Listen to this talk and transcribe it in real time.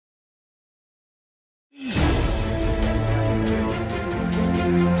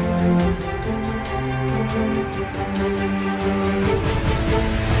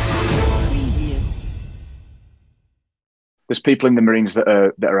there's people in the Marines that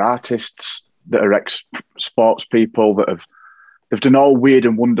are artists, that are ex-sports people, they've done all weird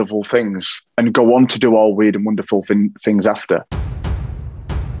and wonderful things and go on to do all weird and wonderful things after.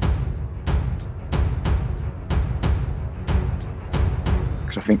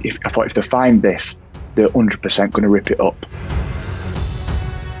 Because I think if they find this, they're 100% going to rip it up.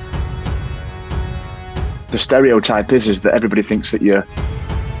 The stereotype is that everybody thinks that you're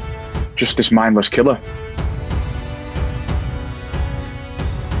just this mindless killer.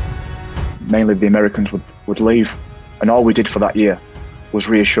 Mainly the Americans would leave, and all we did for that year was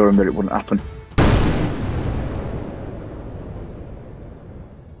reassure them that it wouldn't happen.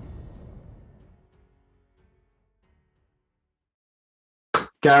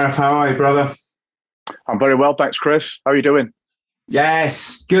 Gareth, how are you, brother? I'm very well, thanks, Chris. How are you doing?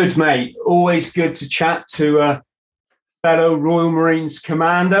 Yes, good, mate. Always good to chat to a fellow Royal Marines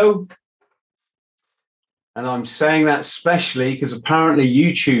Commando. And I'm saying that especially because apparently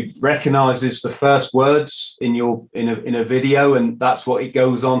YouTube recognises the first words in a video, and that's what it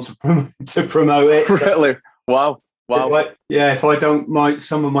goes on to promote it. Really? Wow. If I don't,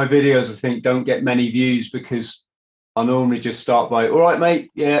 some of my videos I think don't get many views because I normally just start by, all right,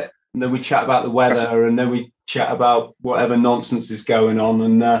 mate, yeah, and then we chat about the weather, and then we chat about whatever nonsense is going on,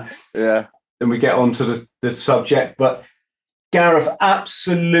 and then we get on to the subject. But Gareth,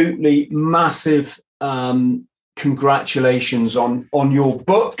 absolutely massive congratulations on your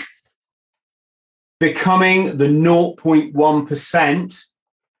book, Becoming the 0.1%.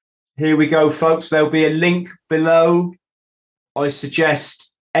 Here we go, folks. There'll be a link below. I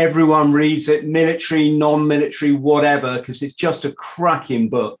suggest everyone reads it, military, non-military, whatever, because it's just a cracking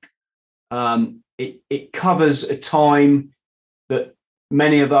book. It covers a time that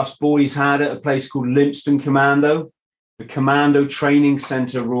many of us boys had at a place called Lympstone Commando, the Commando Training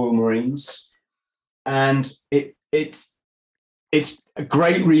Centre, Royal Marines. And it's a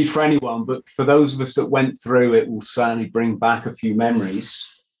great read for anyone, but for those of us that went through it, will certainly bring back a few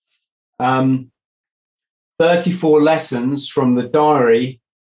memories. 34 lessons from the diary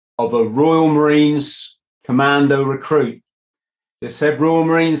of a Royal Marines Commando recruit. They said Royal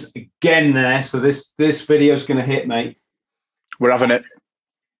Marines again there, so this video is going to hit, mate. We're having it.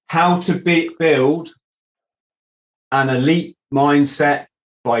 How to build an elite mindset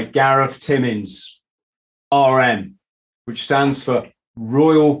by Gareth Timmins, RM, which stands for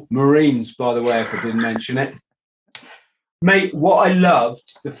Royal Marines, by the way, if I didn't mention it. Mate, what I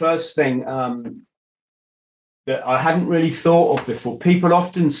loved, the first thing that I hadn't really thought of before, people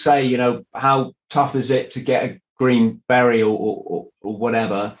often say, you know, how tough is it to get a green beret or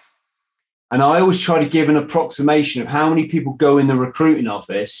whatever. And I always try to give an approximation of how many people go in the recruiting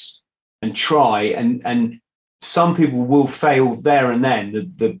office and try, and some people will fail there and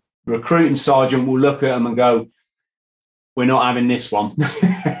then. The recruiting sergeant will look at them and go, we're not having this one.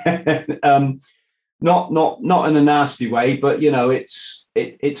 Not in a nasty way, but you know, it's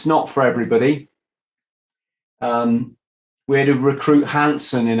not for everybody. We had a recruit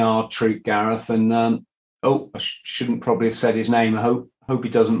Hanson in our troop, Gareth, and I shouldn't probably have said his name. I hope he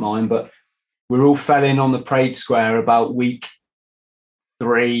doesn't mind, but we all fell in on the parade square about week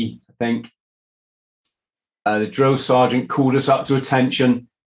 3, I think. The drill sergeant called us up to attention.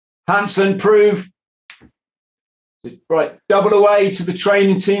 Hanson, prove. Right, double away to the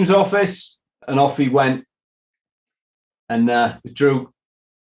training team's office, and off he went. And the drill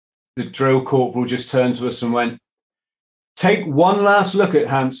corporal just turned to us and went, "Take one last look at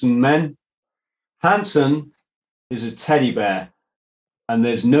Hanson, men. Hanson is a teddy bear, and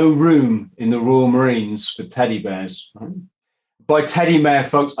there's no room in the Royal Marines for teddy bears." By teddy bear,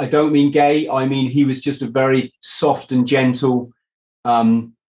 folks, I don't mean gay. I mean he was just a very soft and gentle,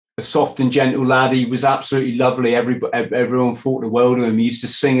 lad. He was absolutely lovely. Everyone thought the world of him. He used to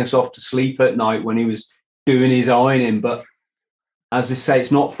sing us off to sleep at night when he was doing his ironing. But as I say,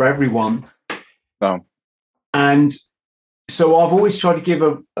 it's not for everyone. No. And so I've always tried to give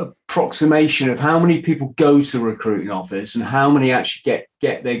an approximation of how many people go to recruiting office and how many actually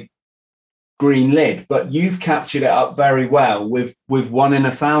get their green lid. But you've captured it up very well with 1 in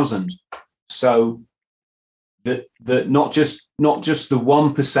 1,000. So that not just the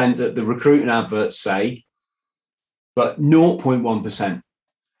 1% that the recruiting adverts say, but 0.1%,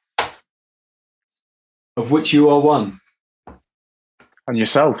 of which you are one. And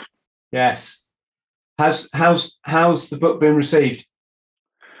yourself. Yes. How's the book been received?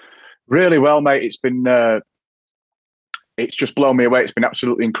 Really well, mate. It's been it's just blown me away. It's been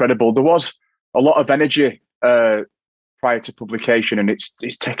absolutely incredible. There was a lot of energy prior to publication, and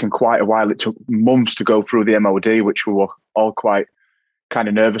it's taken quite a while. It took months to go through the MOD, which we were all quite kind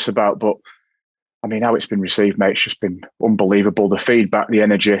of nervous about. But I mean, how it's been received, mate, it's just been unbelievable. The feedback, the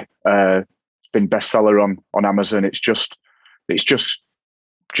energy, it's been bestseller on Amazon. It's just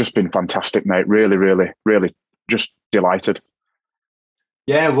been fantastic, mate. Really, really, really just delighted.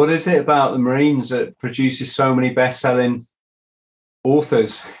 Yeah, what is it about the Marines that produces so many best-selling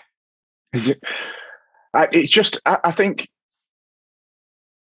authors? It's just, I think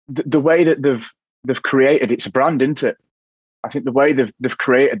the way that they've created, it's a brand, isn't it? I think the way they've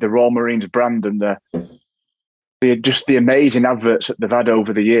created the Royal Marines brand and the amazing adverts that they've had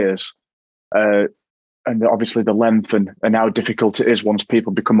over the years, and obviously the length and how difficult it is once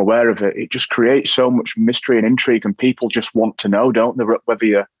people become aware of it, it just creates so much mystery and intrigue, and people just want to know, don't they? Whether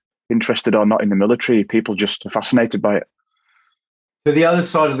you're interested or not in the military, people just are fascinated by it. So the other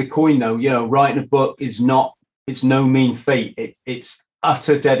side of the coin, though, writing a book it's no mean feat. It's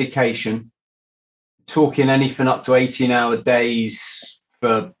utter dedication. Talking anything up to 18-hour days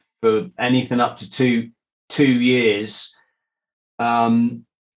for anything up to two years. And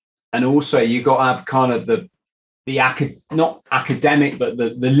also you got to have kind of not academic, but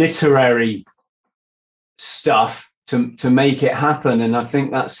the literary stuff to make it happen. And I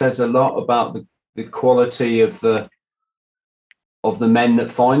think that says a lot about the quality of the men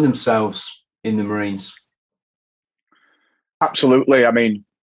that find themselves in the Marines. Absolutely. I mean,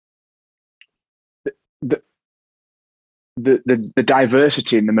 the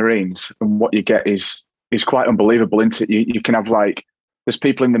diversity in the Marines and what you get is quite unbelievable, isn't it? You can have, like, there's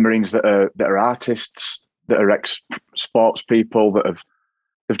people in the Marines that are artists, that are ex-sports people,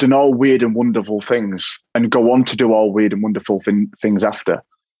 they've done all weird and wonderful things and go on to do all weird and wonderful things after.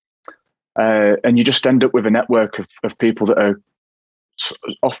 And you just end up with a network of people that are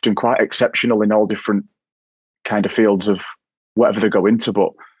often quite exceptional in all different kind of fields of whatever they go into.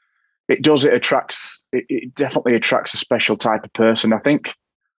 But it definitely attracts a special type of person. I think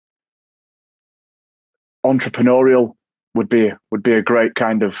entrepreneurial would be a great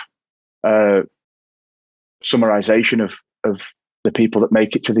kind of summarization of the people that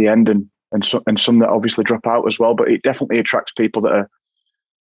make it to the end, and some that obviously drop out as well. But it definitely attracts people that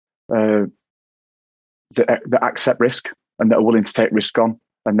are that accept risk and that are willing to take risk on,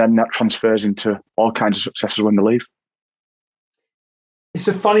 and then that transfers into all kinds of successes when they leave. It's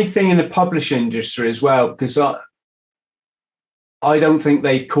a funny thing in the publishing industry as well, because I don't think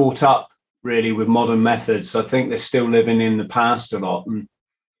they've caught up really with modern methods. I think they're still living in the past a lot. And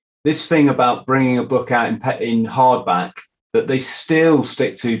this thing about bringing a book out in hardback that they still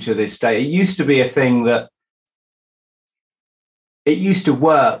stick to this day. It used to be a thing that it used to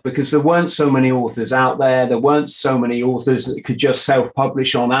work because there weren't so many authors out there. There weren't so many authors that could just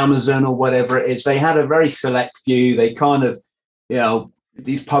self-publish on Amazon or whatever it is. They had a very select few. They kind of,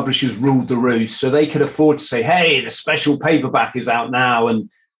 these publishers ruled the roost, so they could afford to say, hey, the special paperback is out now. And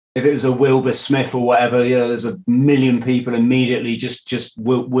if it was a Wilbur Smith or whatever, there's a million people immediately just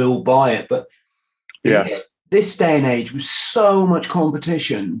will buy it. But this day and age, with so much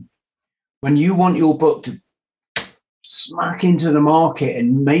competition, when you want your book to smack into the market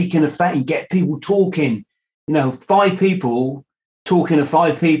and make an effect and get people talking, 5 people talking to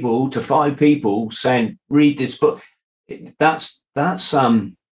 5 people saying, read this book. That's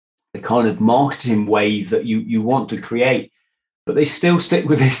the kind of marketing wave that you want to create. But they still stick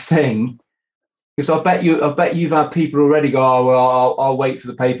with this thing, because I bet you've had people already go, oh, well, I'll wait for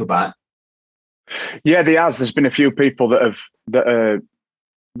the paperback. Yeah, there's been a few people that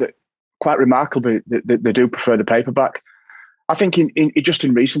quite remarkably they do prefer the paperback. I think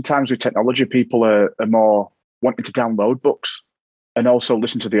in recent times with technology, people are more wanting to download books and also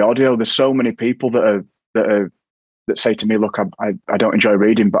listen to the audio. There's so many people that say to me, look, I don't enjoy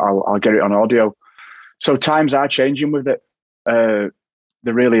reading, but I'll get it on audio. So times are changing with it.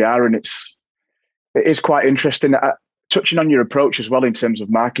 They really are, and it is quite interesting. Touching on your approach as well in terms of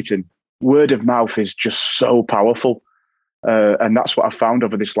marketing, word of mouth is just so powerful, and that's what I've found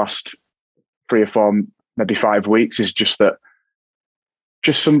over this last 3 or 4, maybe 5 weeks, is just that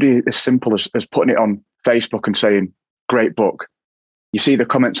just somebody as simple as putting it on Facebook and saying, great book. You see the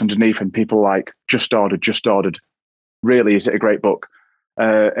comments underneath and people like, just ordered. Really, is it a great book?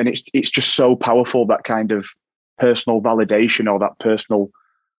 And it's just so powerful, that kind of personal validation or that personal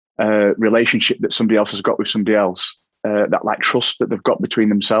relationship that somebody else has got with somebody else, that like trust that they've got between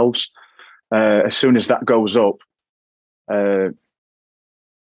themselves. As soon as that goes up,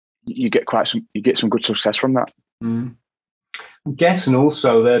 you get some good success from that. Mm. I'm guessing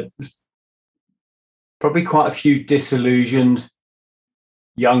also that there's probably quite a few disillusioned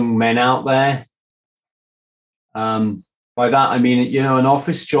young men out there. By that I mean, an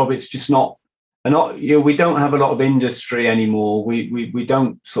office job, it's just not. We don't have a lot of industry anymore. We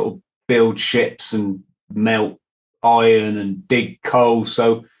don't sort of build ships and melt iron and dig coal.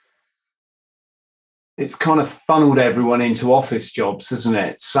 So it's kind of funneled everyone into office jobs, isn't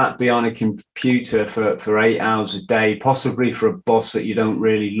it? Sat behind a computer for 8 hours a day, possibly for a boss that you don't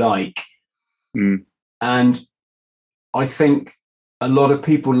really like. And I think a lot of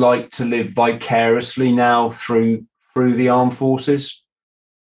people like to live vicariously now through the armed forces.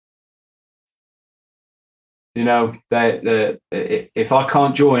 You know, if I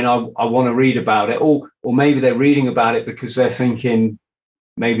can't join, I want to read about it, or maybe they're reading about it because they're thinking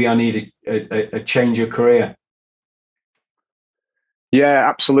maybe I need a change of career. Yeah,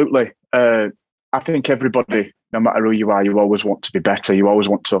 absolutely. I think everybody, no matter who you are, you always want to be better. You always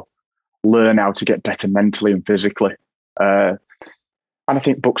want to learn how to get better mentally and physically. And I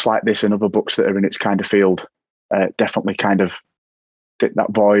think books like this and other books that are in its kind of field definitely kind of fit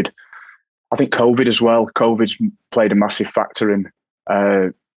that void. I think COVID as well. COVID's played a massive factor in,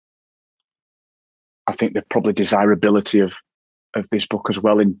 I think, the probably desirability of this book as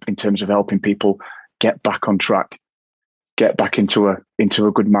well in terms of helping people get back on track, get back into a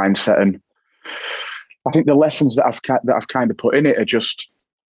good mindset. And I think the lessons that I've kind of put in it are just,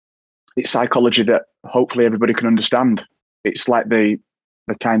 it's psychology that hopefully everybody can understand. It's like the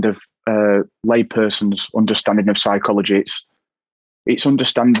kind of layperson's understanding of psychology. It's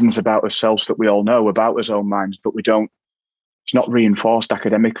understandings about ourselves that we all know about our own minds, but we don't. It's not reinforced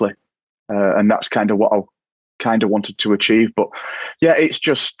academically, and that's kind of what I kind of wanted to achieve. But yeah, it's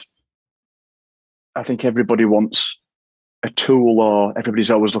just, I think everybody wants a tool, or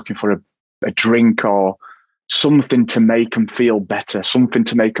everybody's always looking for a drink or something to make them feel better, something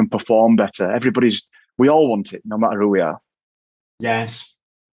to make them perform better. We all want it, no matter who we are. Yes.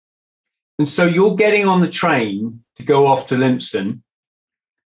 And so you're getting on the train to go off to Lympstone,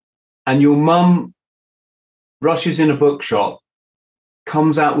 and your mum rushes in a bookshop,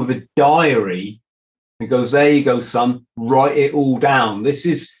 comes out with a diary and goes, "There you go, son, write it all down." This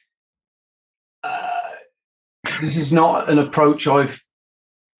is not an approach I've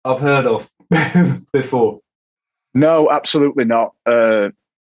heard of before. No, absolutely not. It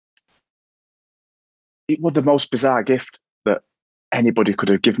was the most bizarre gift that anybody could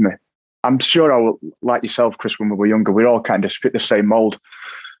have given me. I'm sure like yourself, Chris, when we were younger, we all kind of fit the same mould.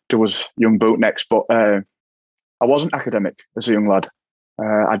 There was young bootnecks, but I wasn't academic as a young lad.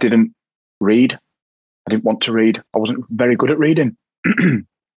 I didn't read. I didn't want to read. I wasn't very good at reading. And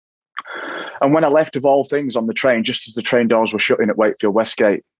when I left, of all things, on the train, just as the train doors were shutting at Wakefield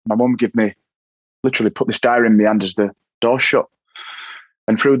Westgate, my mum literally put this diary in my hand as the door shut.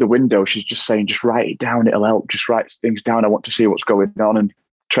 And through the window, she's just saying, "Just write it down. It'll help. Just write things down. I want to see what's going on." And the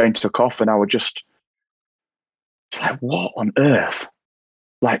train took off, and it's like, what on earth?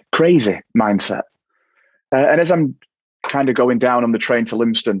 Like, crazy mindset. And as I'm kind of going down on the train to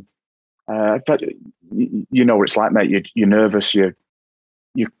Lympstone, you know what it's like, mate. You're nervous. You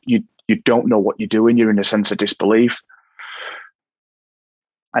don't know what you're doing. You're in a sense of disbelief.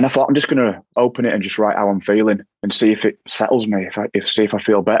 And I thought, I'm just going to open it and just write how I'm feeling and see if it settles me, see if I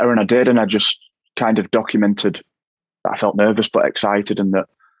feel better. And I did. And I just kind of documented that I felt nervous but excited, and that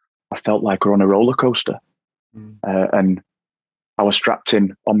I felt like we're on a roller coaster. And I was strapped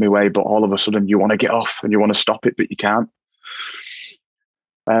in on my way, but all of a sudden you want to get off and you want to stop it, but you can't.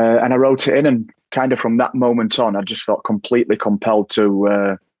 And I wrote it in, and kind of from that moment on, I just felt completely compelled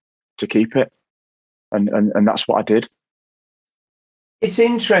to keep it. And that's what I did. It's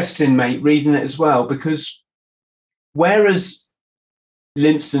interesting, mate, reading it as well, because whereas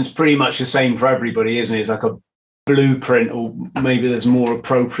Lympstone's pretty much the same for everybody, isn't it? It's like a blueprint, or maybe there's a more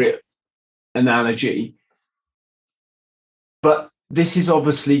appropriate analogy. But this is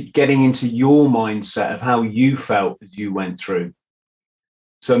obviously getting into your mindset of how you felt as you went through.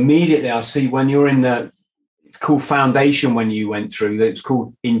 So immediately I see when you're in it's called foundation when you went through, it's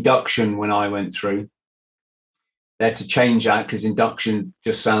called induction when I went through. They had to change that because induction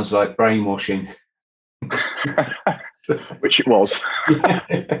just sounds like brainwashing. Which it was.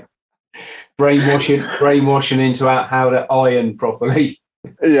 Yeah. brainwashing into how to iron properly.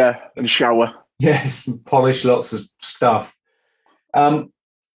 Yeah, and shower. Yes, and polish lots of stuff. But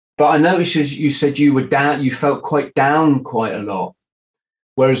I noticed, as you said, you were down. You felt quite down quite a lot.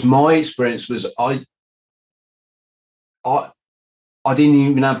 Whereas my experience was, I didn't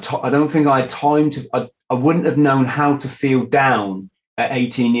even have. I don't think I had time to. I wouldn't have known how to feel down at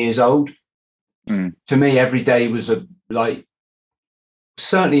 18 years old. To me, every day was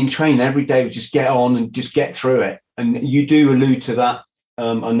certainly in training, every day was just get on and just get through it. And you do allude to that.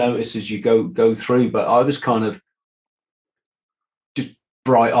 I notice as you go through, but I was kind of just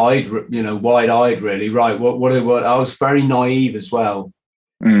bright-eyed, wide-eyed, really. Right? What? I was very naive as well.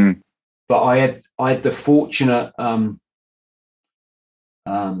 but I had the fortunate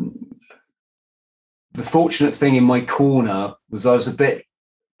thing in my corner was I was a bit.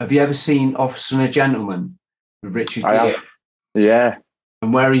 Have you ever seen Officer and a Gentleman with Richard Gere? I have. Yeah.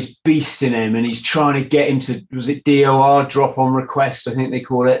 And where he's beasting him and he's trying to get him to, was it DOR, drop on request, I think they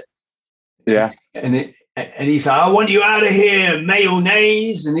call it. Yeah. And he's like, I want you out of here,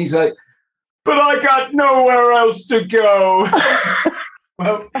 mayonnaise. And he's like, but I got nowhere else to go.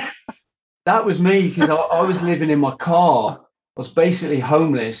 Well, that was me, because I was living in my car. I was basically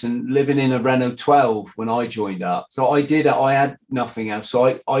homeless and living in a Renault 12 when I joined up. So I had nothing else.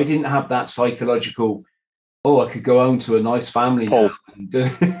 So I didn't have that psychological, I could go home to a nice family now. And,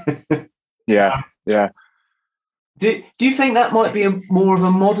 yeah. Do you think that might be more of a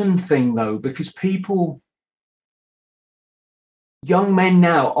modern thing, though? Because young men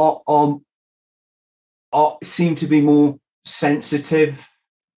now seem to be more sensitive.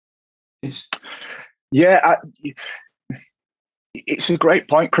 It's a great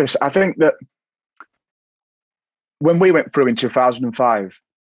point, Chris. I think that when we went through in 2005,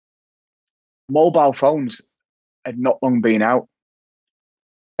 mobile phones had not long been out.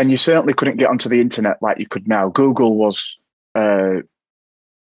 And you certainly couldn't get onto the internet like you could now. Google was, and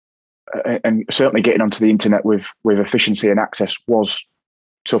certainly getting onto the internet with efficiency and access was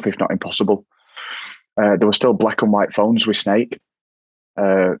tough, if not impossible. There were still black and white phones with Snake.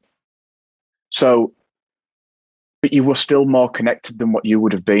 But you were still more connected than what you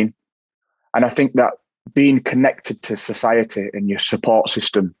would have been. And I think that being connected to society and your support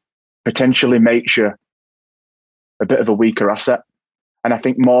system potentially makes you a bit of a weaker asset. And I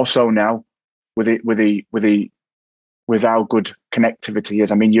think more so now with how good connectivity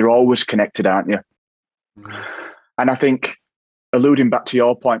is. I mean, you're always connected, aren't you? Mm-hmm. And I think, alluding back to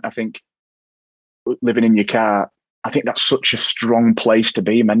your point, I think living in your car, I think that's such a strong place to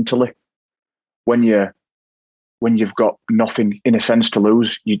be mentally when you've got nothing, in a sense, to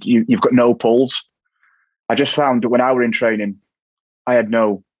lose. You've got no pulse. I just found that when I were in training, I had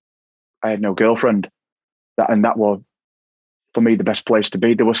no girlfriend. That was, for me, the best place to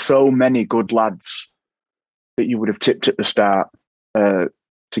be. There were so many good lads that you would have tipped at the start to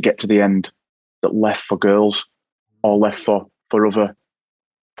get to the end that left for girls or left for other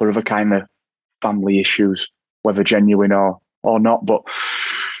kind of family issues, whether genuine or not. But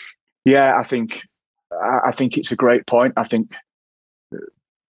yeah, I think it's a great point. I think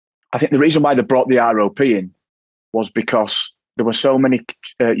the reason why they brought the ROP in was because there were so many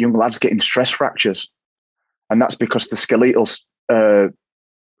young lads getting stress fractures. And that's because the skeletal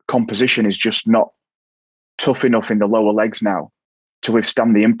composition is just not tough enough in the lower legs now to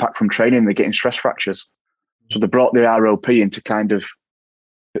withstand the impact from training. They're getting stress fractures. So they brought the ROP in to kind of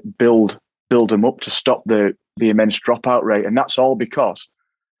build them up to stop the immense dropout rate. And that's all because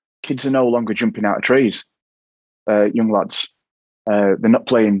kids are no longer jumping out of trees, young lads. They're not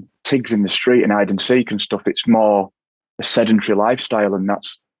playing tigs in the street and hide and seek and stuff. It's more a sedentary lifestyle. And I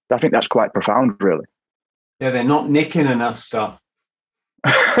think that's quite profound, really. Yeah, they're not nicking enough stuff.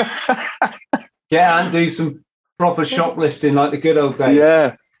 Yeah, and do some proper shoplifting like the good old days.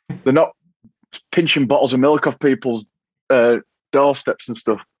 Yeah, they're not pinching bottles of milk off people's doorsteps and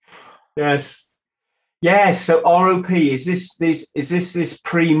stuff. Yes. So ROP, is this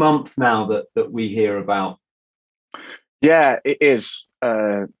pre-month now that we hear about? Yeah, it is.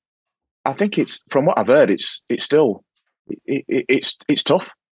 I think it's, from what I've heard, it's still it's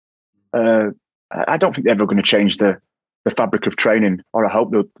tough. I don't think they're ever going to change the fabric of training, or I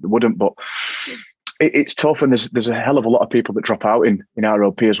hope they wouldn't, but it's tough, and there's a hell of a lot of people that drop out in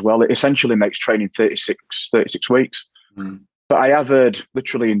ROP as well. It essentially makes training 36 weeks. Mm. But I have heard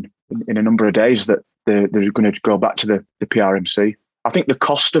literally in a number of days that they're going to go back to the PRMC. I think the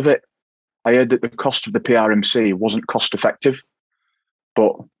cost of it, I heard that the cost of the PRMC wasn't cost effective,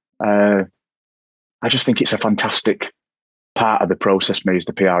 but I just think it's a fantastic part of the process, is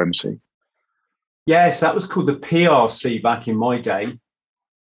the PRMC. Yes, that was called the PRC back in my day.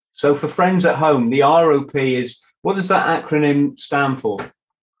 So for friends at home, the ROP is, what does that acronym stand for?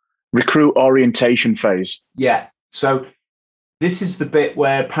 Recruit Orientation Phase. Yeah. So this is the bit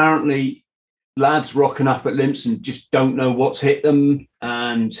where apparently lads rocking up at lympstone just don't know what's hit them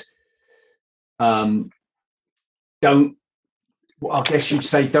and don't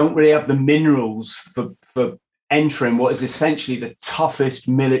really have the minerals for entering what is essentially the toughest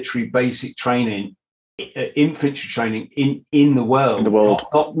military basic training, infantry training in the world. In the world.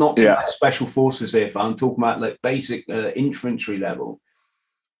 Not special forces here, I'm talking about like basic infantry level.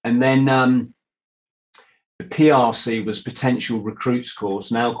 And then the PRC was Potential Recruits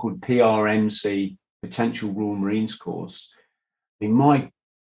Course, now called PRMC, Potential Royal Marines Course. I mean,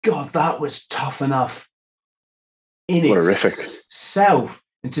 God, that was tough enough in Horrific. itself.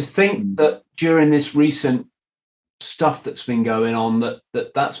 And to think that during this recent stuff that's been going on,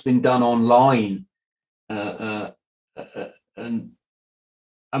 that's been done online, and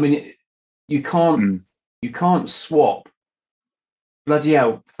I mean, you can't swap. Bloody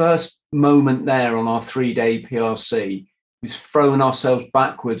hell! First moment there on our 3-day PRC was throwing ourselves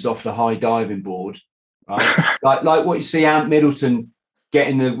backwards off the high diving board, right? like what you see Ant Middleton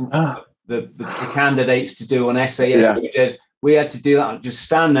getting the candidates to do on SAS. Yeah. We had to do that, just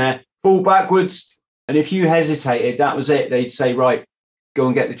stand there, fall backwards, and if you hesitated, that was it. They'd say, right, go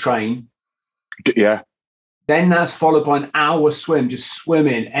and get the train. Yeah. Then that's followed by an hour swim, just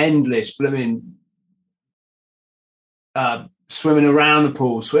swimming, endless, blooming, swimming around the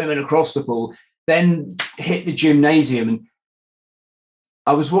pool, swimming across the pool, then hit the gymnasium. And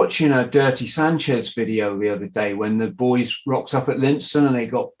I was watching a Dirty Sanchez video the other day when the boys rocked up at Lympstone and they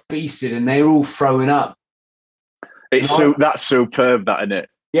got beasted and they were all throwing up. That's superb, that, isn't it?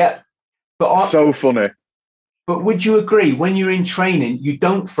 Yeah. But so funny. But would you agree, when you're in training, you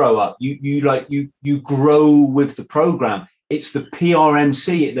don't throw up. You grow with the program. It's the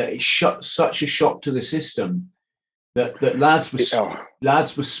PRMC that is such a shock to the system that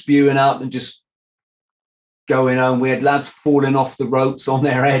lads were spewing up and just going home. We had lads falling off the ropes on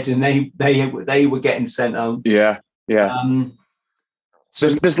their head, and they were getting sent home. Yeah. So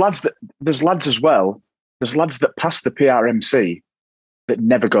there's lads as well. There's lads that pass the PRMC that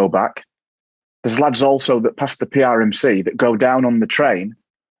never go back. There's lads also that pass the PRMC that go down on the train,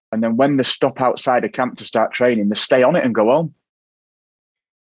 and then when they stop outside a camp to start training, they stay on it and go home.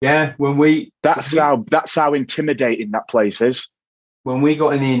 Yeah, that's how intimidating that place is. When we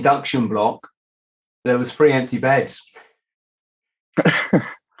got in the induction block, there was 3 empty beds.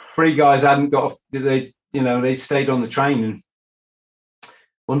 3 guys hadn't got. They stayed on the train, and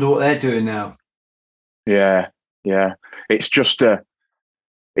wonder what they're doing now. Yeah. It's just an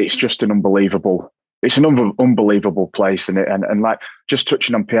unbelievable. It's an unbelievable place, isn't it? And like, just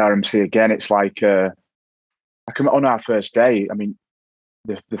touching on PRMC again, it's like on our first day. I mean,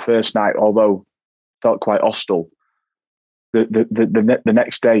 the first night, although felt quite hostile, the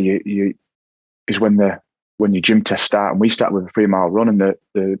next day you is when your gym tests start, and we start with a 3-mile run, and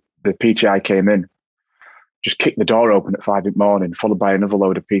the PTI came in, just kicked the door open at 5 a.m, followed by another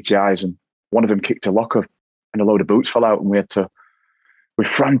load of PTIs, and one of them kicked a locker and a load of boots fell out, and we're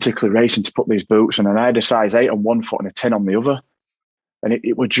frantically racing to put these boots, and then I had a size 8 on one foot and a 10 on the other, and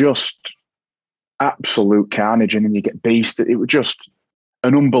it was just absolute carnage, and then you get beasted. It was just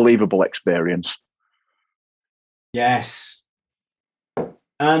an unbelievable experience. Yes.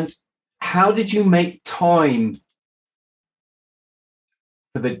 And how did you make time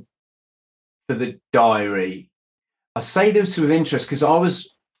for the diary? I say this with interest because I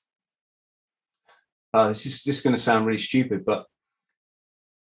was. This is just going to sound really stupid, but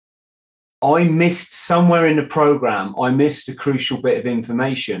I missed somewhere in the program. I missed a crucial bit of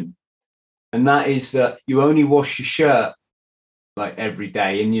information, and that is that you only wash your shirt like every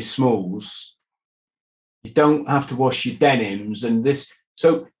day in your smalls. You don't have to wash your denims and this.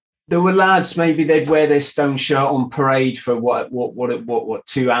 So there were lads, maybe they'd wear their stone shirt on parade for what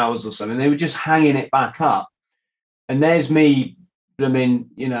 2 hours or something. They were just hanging it back up, and there's me,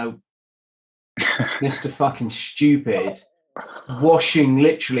 Mr. fucking stupid, washing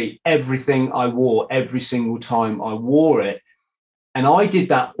literally everything I wore every single time I wore it. And I did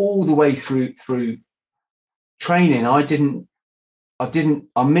that all the way through training. I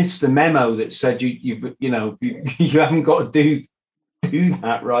missed the memo that said you haven't got to do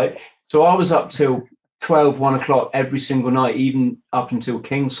that, right? So I was up till 1 o'clock every single night, even up until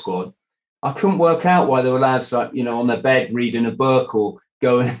King Squad. I couldn't work out why there were lads on their bed reading a book or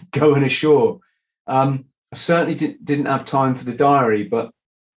going ashore. I certainly didn't have time for the diary, but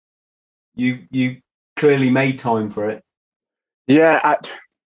you clearly made time for it. Yeah,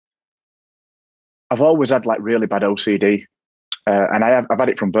 I've always had like really bad OCD, and I've had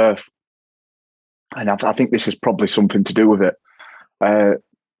it from birth, and I think this is probably something to do with it. I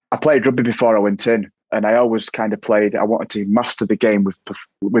played rugby before I went in, and I always kind of played. I wanted to master the game with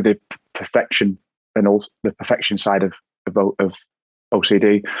the perfection and also the perfection side of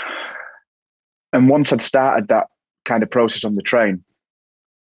OCD. And once I'd started that kind of process on the train,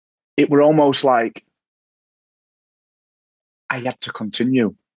 it were almost like I had to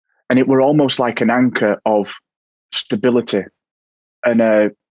continue, and it were almost like an anchor of stability and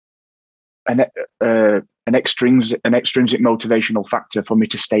an extrinsic motivational factor for me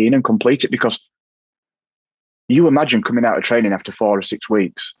to stay in and complete it. Because you imagine coming out of training after 4 or 6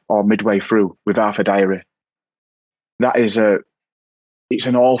 weeks or midway through with half a diary. That is it's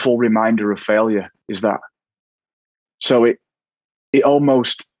an awful reminder of failure, is that. So it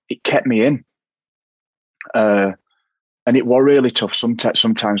kept me in. And it was really tough.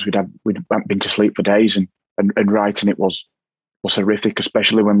 Sometimes we'd been to sleep for days, and writing it was horrific,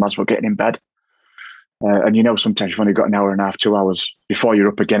 especially when lads were getting in bed. And you know, sometimes you've only got an hour and a half, 2 hours before you're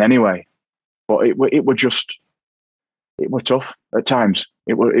up again anyway. But it were tough at times.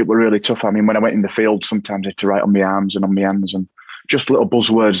 It were really tough. I mean, when I went in the field, sometimes I had to write on my arms and on my hands, and just little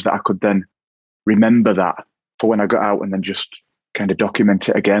buzzwords that I could then remember that for when I got out, and then just kind of document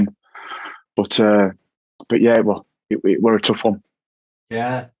it again. But yeah, well, it were a tough one.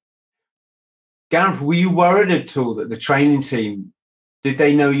 Yeah. Gareth, were you worried at all that the training team, did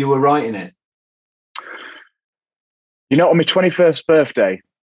they know you were writing it? You know, on my 21st birthday,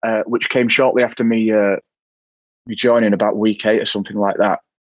 which came shortly after me joining, about week 8 or something like that,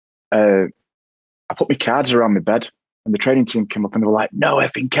 I put my cards around my bed, and the training team came up and they were like, "No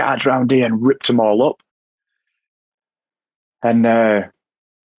effing cards around here," and ripped them all up. And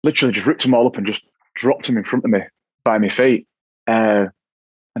literally just ripped them all up and just dropped them in front of me by my feet. And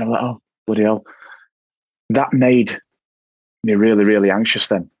I'm like, oh, bloody hell. That made me really, really anxious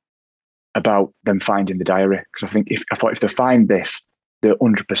then about them finding the diary. Because I thought if they find this, they're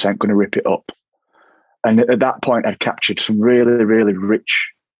 100% going to rip it up. And at that point, I'd captured some really, really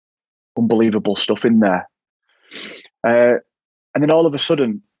rich, unbelievable stuff in there. And then all of a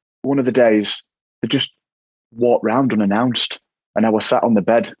sudden, one of the days, they just walked round unannounced. And I was sat on the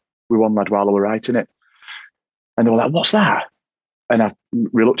bed with one lad while I were writing it. And they were like, "What's that?" And I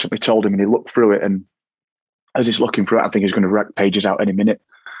reluctantly told him, and he looked through it. And as he's looking through it, I think he's going to wreck pages out any minute.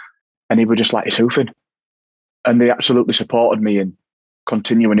 And he was just like, "It's hoofing." And they absolutely supported me in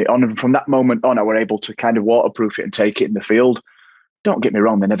continuing it on. And from that moment on, I were able to kind of waterproof it and take it in the field. Don't get me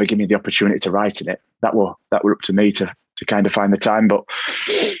wrong, they never give me the opportunity to write in it. That were up to me to kind of find the time. But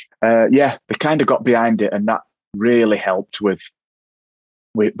yeah, they kind of got behind it, and that really helped with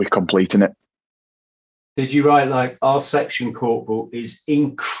completing it. Did you write like, "Our section corporal is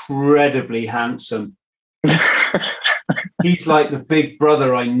incredibly handsome. He's like the big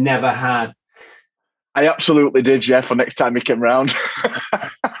brother I never had"? I absolutely did, yeah, for next time he came round.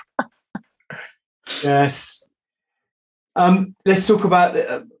 Yes. Let's talk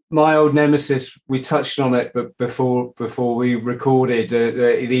about my old nemesis. We touched on it, but before we recorded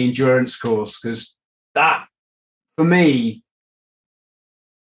the endurance course, because that, for me,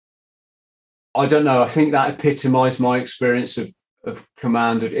 I don't know, I think that epitomised my experience of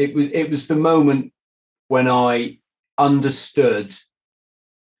Commando. It was the moment when I understood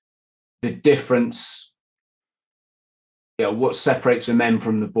the difference, you know, what separates the men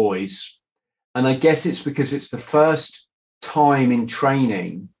from the boys. And I guess it's because it's the first time in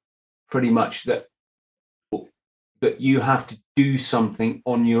training, pretty much, that you have to do something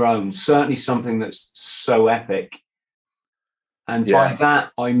on your own, certainly something that's so epic. And by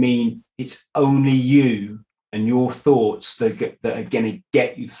that, I mean, it's only you and your thoughts that are going to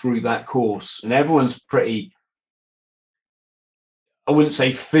get you through that course. And everyone's pretty, I wouldn't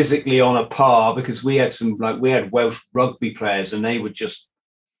say physically on a par, because we had Welsh rugby players and they were just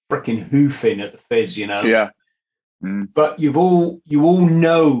freaking hoofing at the fizz, you know? Yeah. But you all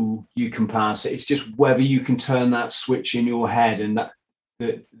know you can pass it. It's just whether you can turn that switch in your head. And that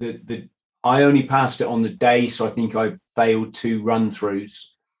I only passed it on the day, so I think I failed 2 run-throughs.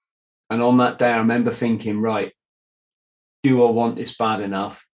 And on that day, I remember thinking, right, do I want this bad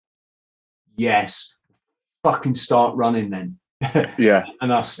enough? Yes. Fucking start running then. Yeah.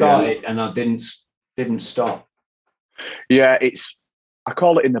 And I started, and I didn't stop. Yeah, I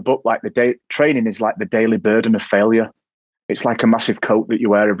call it in the book, like training is like the daily burden of failure. It's like a massive coat that you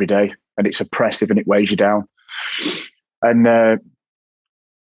wear every day, and it's oppressive and it weighs you down. And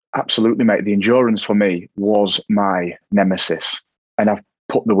absolutely, mate, the endurance for me was my nemesis. And I've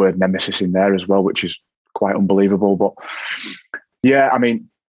put the word nemesis in there as well, which is quite unbelievable. But yeah, I mean,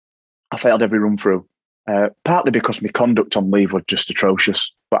 I failed every run through, partly because my conduct on leave was just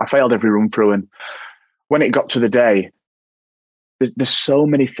atrocious, but I failed every run through. And when it got to the day, there's so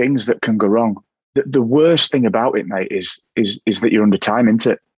many things that can go wrong. The worst thing about it, mate, is that you're under time,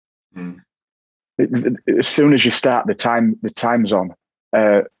 isn't it? As soon as you start, the time's on,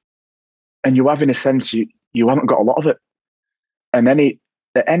 and you have, in a sense, you haven't got a lot of it. And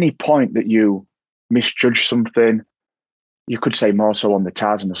at any point that you misjudge something, you could say more so on the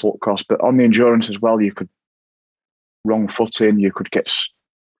TARS and the slut course, but on the endurance as well, you could wrong footing, you could get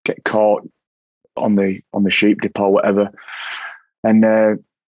caught on the sheep dip or whatever, and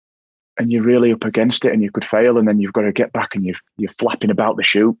you're really up against it, and you could fail, and then you've got to get back, and you're flapping about the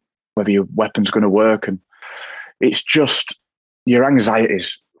chute, whether your weapon's going to work, and it's just your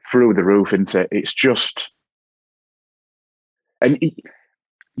anxiety's through the roof, isn't it? It's just, and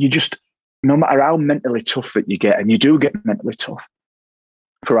you just, no matter how mentally tough that you get, and you do get mentally tough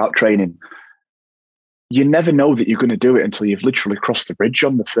throughout training, you never know that you're going to do it until you've literally crossed the bridge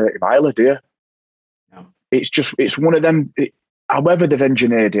on the 30 miler, do you? Yeah. It's one of them, however they've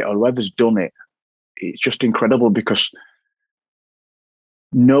engineered it or whoever's done it, it's just incredible because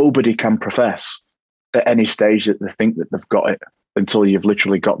nobody can profess at any stage that they think that they've got it until you've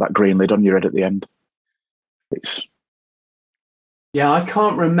literally got that green lid on your head at the end. Yeah, I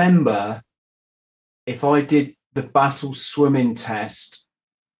can't remember if I did the battle swimming test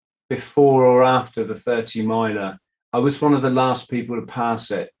before or after the 30 miler. I was one of the last people to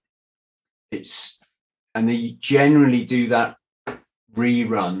pass it. And they generally do that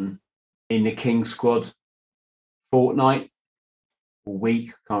rerun in the King Squad fortnight or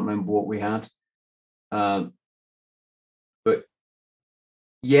week. I can't remember what we had. But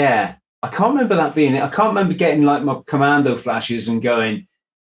yeah, I can't remember that being it. I can't remember getting like my commando flashes and going.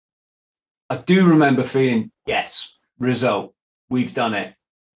 I do remember feeling, yes, result, we've done it.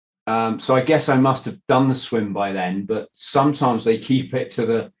 So I guess I must have done the swim by then, but sometimes they keep it to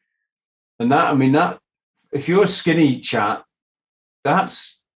the, and that, I mean, that, if you're a skinny chap,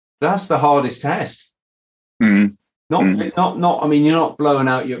 that's the hardest test. Mm. Not, I mean, you're not blowing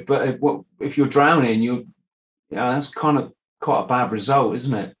out your, but if you're drowning, that's kind of quite a bad result,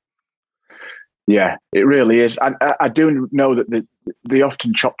 isn't it? Yeah, it really is. I do know that they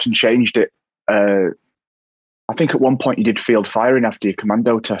often chopped and changed it. I think at one point you did field firing after your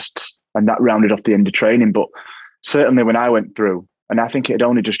commando tests, and that rounded off the end of training. But certainly when I went through, and I think it had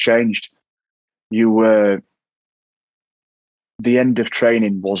only just changed, the end of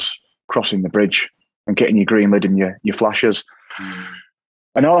training was crossing the bridge and getting your green lid and your flashes. Mm.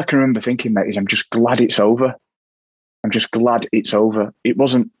 And all I can remember thinking, mate, is I'm just glad it's over. I'm just glad it's over. It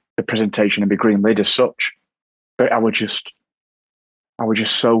wasn't the presentation of the green lid as such, but I was just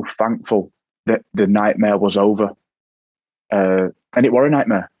so thankful that the nightmare was over. And it was a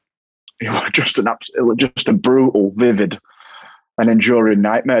nightmare. It was just a brutal, vivid and enduring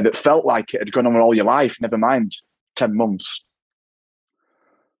nightmare that felt like it had gone on all your life, never mind 10 months.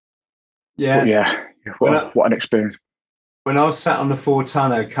 Yeah. But yeah, what an experience. When I was sat on the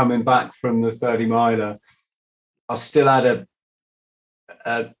 4-tonner coming back from the 30 miler, I still had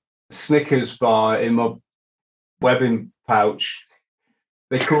a Snickers bar in my webbing pouch.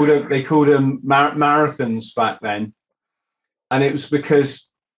 They called them marathons back then, and it was because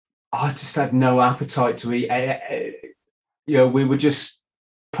I just had no appetite to eat. You know, we were just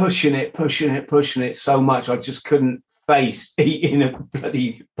pushing it so much I just couldn't face eating a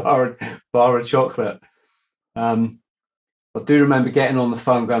bloody bar of chocolate. I do remember getting on the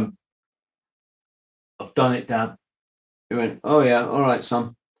phone going, "I've done it, Dad." He went, "Oh yeah, all right,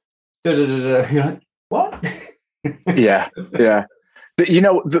 son." You're like, what? Yeah. You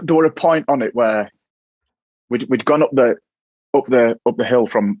know, there were a point on it where we'd gone up the hill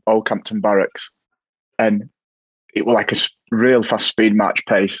from Oldcampton Barracks, and it was like a real fast speed march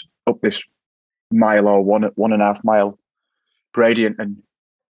pace up this mile or 1.5 mile gradient, and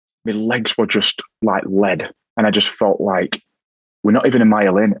my legs were just like lead, and I just felt like we're not even a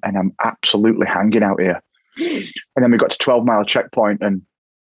mile in, and I'm absolutely hanging out here. And then we got to 12-mile checkpoint, and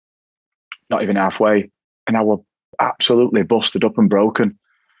not even halfway, and I was absolutely busted up and broken.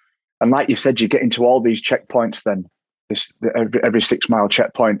 And like you said, you get into all these checkpoints then, every 6-mile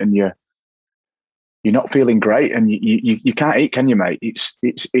checkpoint, and you're not feeling great, and you can't eat, can you, mate? It's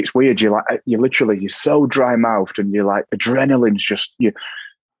weird. You're so dry mouthed, and you're like, adrenaline's just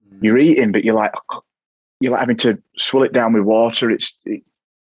you're eating, but you're like having to swill it down with water. It's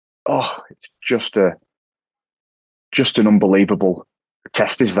just an unbelievable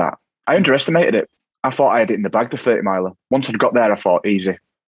test. Is that? I underestimated it. I thought I had it in the bag, the 30 miler. Once I got there, I thought easy,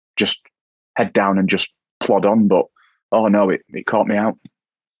 just head down and just plod on. But oh no, it caught me out.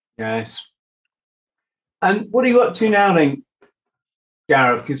 Yes. And what are you up to now then,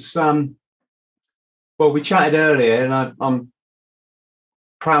 Gareth? Because well, we chatted earlier, and I'm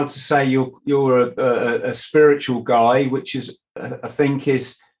proud to say you're a spiritual guy, which is I think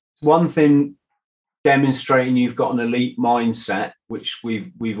is one thing, demonstrating you've got an elite mindset, which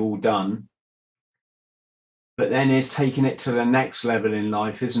we've all done. But then it's taking it to the next level in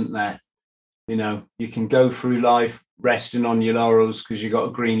life, isn't there? You know, you can go through life resting on your laurels because you got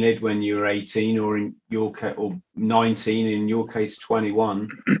a green lid when you were 18, or in your case, or 19, in your case 21.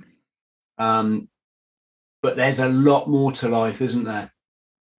 But there's a lot more to life, isn't there?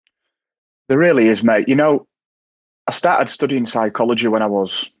 There really is, mate. You know, I started studying psychology when I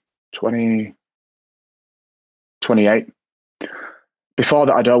was 28. before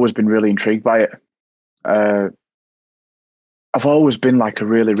that, I'd always been really intrigued by it. I've always been like a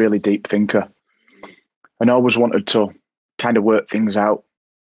really, really deep thinker, and always wanted to kind of work things out,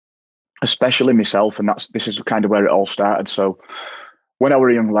 especially myself. And this is kind of where it all started. So when I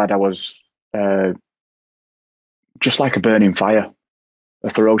was a young lad, I was just like a burning fire, a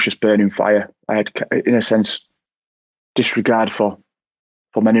ferocious burning fire. I had, in a sense, disregard for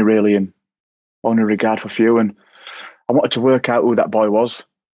many, really, and only regard for few. And I wanted to work out who that boy was,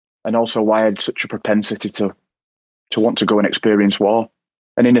 and also why I had such a propensity to want to go and experience war.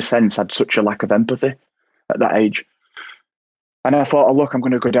 And in a sense, I had such a lack of empathy at that age. And I thought, oh, look, I'm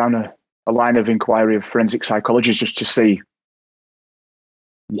going to go down a line of inquiry of forensic psychology just to see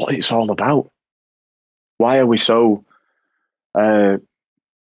what it's all about. Why are we so, in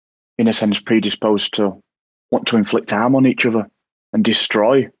a sense, predisposed to want to inflict harm on each other and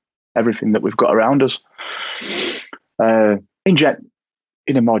destroy everything that we've got around us?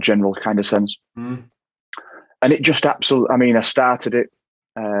 In a more general kind of sense. Mm. And it just absolutely, I mean, I started it.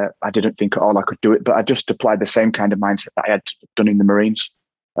 I didn't think at all I could do it, but I just applied the same kind of mindset that I had done in the Marines,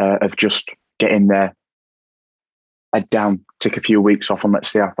 of just getting there, head down, take a few weeks off, and let's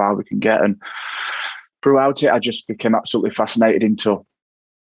see how far we can get. And throughout it, I just became absolutely fascinated into,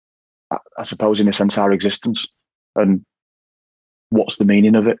 I suppose, in a sense, our existence and what's the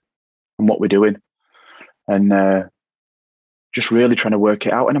meaning of it and what we're doing. And just really trying to work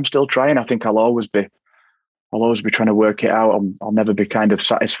it out. And I'm still trying. I think I'll always be trying to work it out. I'll never be kind of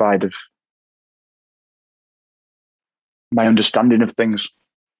satisfied of my understanding of things,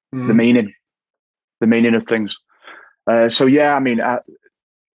 the meaning of things. So yeah, I mean,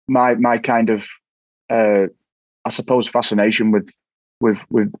 my kind of, I suppose, fascination with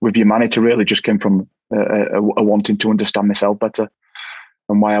humanity really just came from a wanting to understand myself better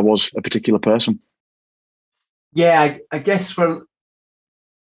and why I was a particular person. Yeah, I guess for,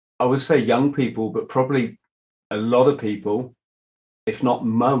 I would say young people, but probably a lot of people, if not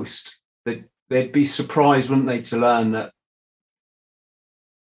most, that they'd be surprised, wouldn't they, to learn that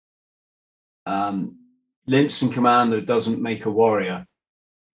lympstone Commando doesn't make a warrior.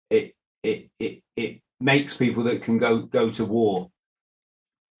 It makes people that can go to war.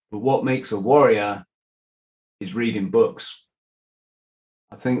 But what makes a warrior is reading books.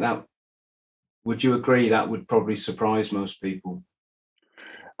 I think that, would you agree that would probably surprise most people?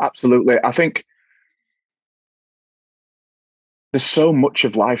 Absolutely. I think there's so much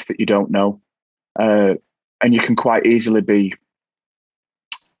of life that you don't know. And you can quite easily be,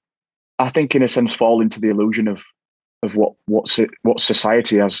 I think, in a sense, fall into the illusion of what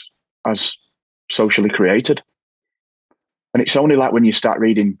society has socially created. And it's only like when you start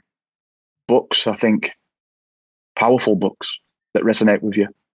reading books, I think, powerful books that resonate with you,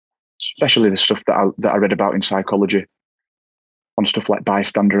 especially the stuff that I read about in psychology, on stuff like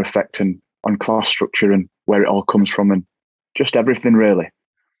bystander effect and on class structure and where it all comes from and just everything really.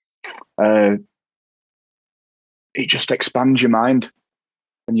 It just expands your mind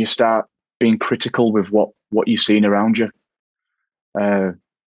and you start being critical with what you've seen around you. And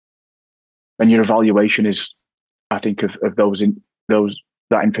your evaluation is, I think, of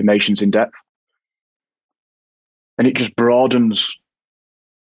that information's in depth. And it just broadens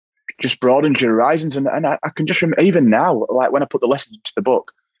your horizons. And I can just remember, even now, like when I put the lessons into the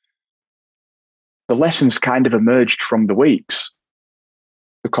book, the lessons kind of emerged from the weeks.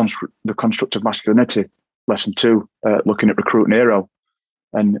 The construct of masculinity, lesson 2, looking at recruit and hero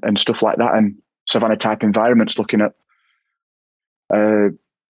and stuff like that, and savannah type environments, looking at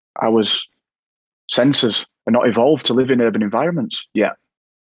our senses are not evolved to live in urban environments yet,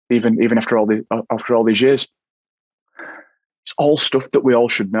 even after all these years. It's all stuff that we all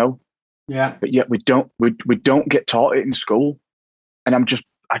should know. Yeah. But yet we don't get taught it in school. And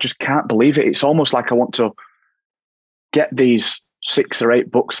I just can't believe it. It's almost like I want to get these 6 or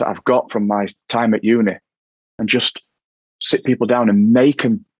 8 books that I've got from my time at uni and just sit people down and make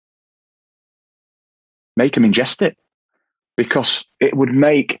them ingest it, because it would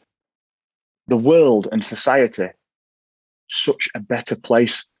make the world and society such a better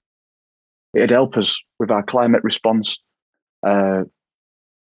place. It'd help us with our climate response, and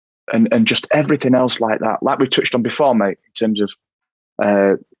just everything else like that. Like we touched on before, mate, in terms of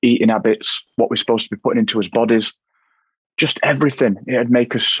eating habits, what we're supposed to be putting into his bodies, just everything. It'd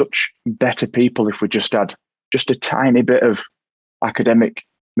make us such better people if we just had just a tiny bit of academic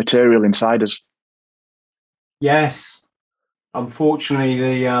material inside us. Yes. Unfortunately,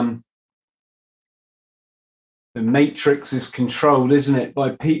 the matrix is controlled, isn't it, by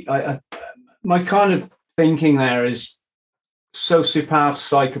people. My kind of thinking there is sociopaths,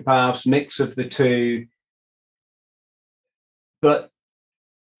 psychopaths, mix of the two. But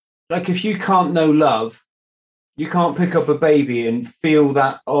like if you can't know love, you can't pick up a baby and feel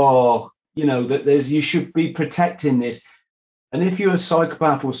that, that you should be protecting this. And if you're a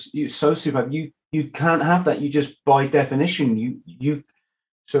psychopath or sociopath, you can't have that. You just, by definition,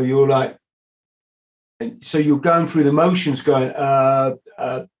 so you're like, so you're going through the motions going,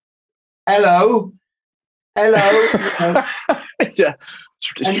 hello. Yeah,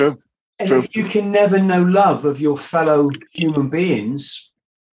 it's true. And if you can never know love of your fellow human beings,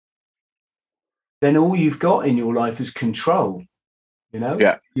 then all you've got in your life is control.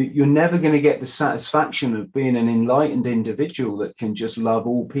 Yeah. You're never going to get the satisfaction of being an enlightened individual that can just love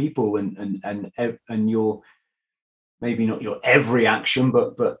all people and your, maybe not your every action,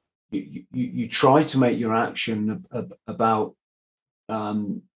 but you try to make your action about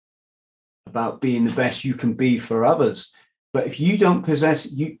being the best you can be for others. But if you don't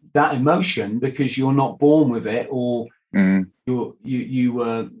possess that emotion because you're not born with it, or you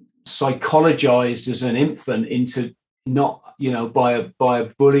were psychologized as an infant into not, by a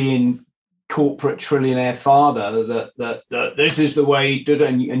bullying corporate trillionaire father that this is the way,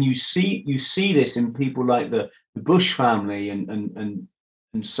 and you see this in people like the Bush family and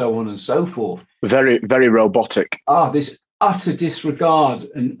so on and so forth. Very, very robotic. This utter disregard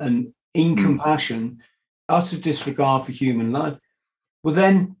and incompassion, utter disregard for human life. Well,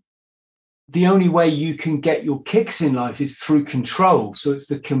 then the only way you can get your kicks in life is through control. So it's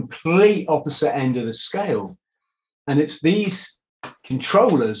the complete opposite end of the scale. And it's these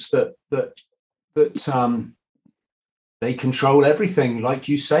controllers that they control everything. Like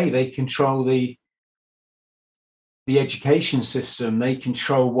you say, they control the education system. They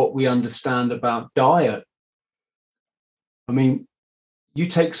control what we understand about diet. I mean, you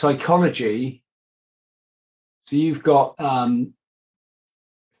take psychology. So you've got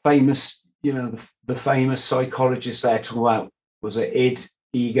famous, the famous psychologists there talk about, was it id,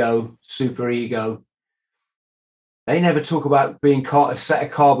 ego, superego? They never talk about being a set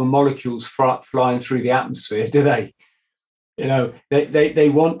of carbon molecules flying through the atmosphere, do they? They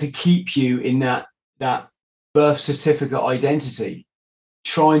want to keep you in that birth certificate identity,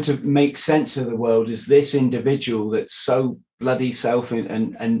 trying to make sense of the world as this individual that's so bloody self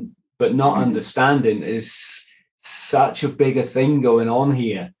and but not understanding is such a bigger thing going on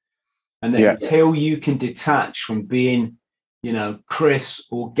here. And then until you can detach from being, Chris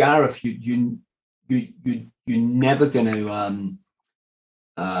or Gareth, you're never going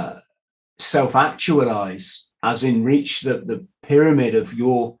to self-actualize, as in reach the pyramid of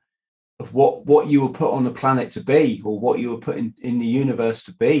what you were put on the planet to be, or what you were put in the universe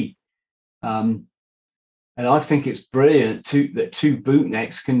to be. And I think it's brilliant that two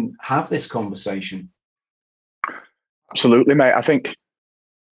bootnecks can have this conversation. Absolutely, mate. I think,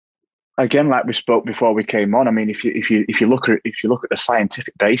 again, like we spoke before we came on, I mean, if you look at the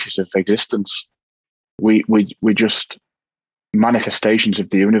scientific basis of existence, we just manifestations of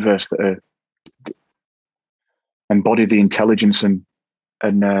the universe that embody the intelligence and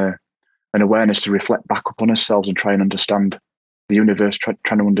awareness to reflect back upon ourselves and try and understand the universe, trying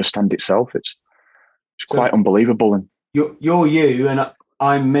to understand itself. It's quite unbelievable. And you're you and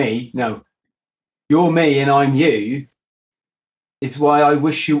I'm me. No, you're me and I'm you. It's why I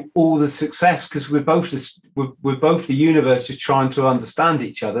wish you all the success, because we're both the universe just trying to understand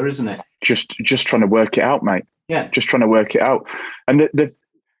each other, isn't it? Just trying to work it out, mate. Yeah, just trying to work it out. And the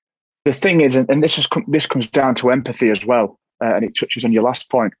thing is, and this comes down to empathy as well, and it touches on your last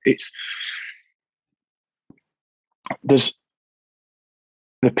point. There's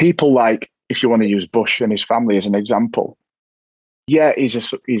the people, like, if you want to use Bush and his family as an example. Yeah,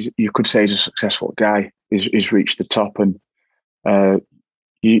 you could say he's a successful guy. He's reached the top, and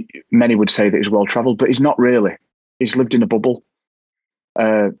many would say that he's well travelled, but he's not really. He's lived in a bubble,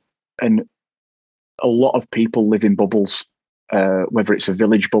 and a lot of people live in bubbles, whether it's a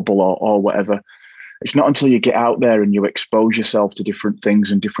village bubble or whatever. It's not until you get out there and you expose yourself to different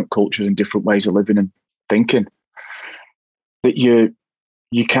things and different cultures and different ways of living and thinking that you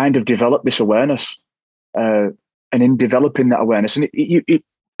kind of develop this awareness. And in developing that awareness, and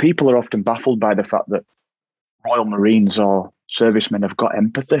people are often baffled by the fact that Royal Marines or servicemen have got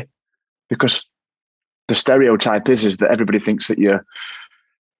empathy, because the stereotype is that everybody thinks that you're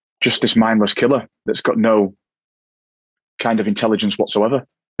just this mindless killer that's got no kind of intelligence whatsoever.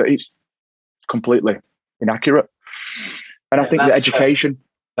 But it's completely inaccurate. And I think that education...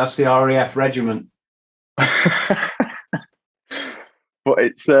 that's the RAF regiment. But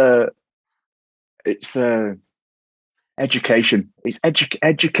it's education.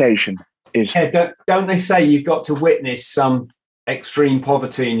 Education is... Yeah, don't they say you've got to witness some extreme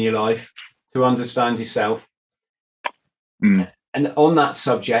poverty in your life to understand yourself? And on that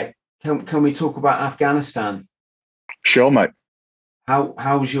subject, Can we talk about Afghanistan? Sure, mate.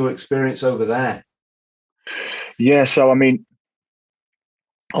 How was your experience over there? Yeah, so I mean,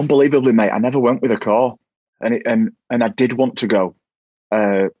 unbelievably, mate, I never went with a call, and I did want to go.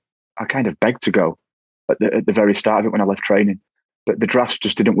 I kind of begged to go at the very start of it when I left training, but the drafts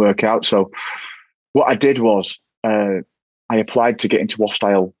just didn't work out. So what I did was I applied to get into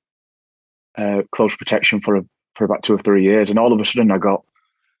hostile close protection for about 2 or 3 years, and all of a sudden I got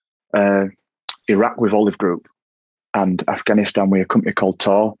Iraq with Olive Group and Afghanistan with a company called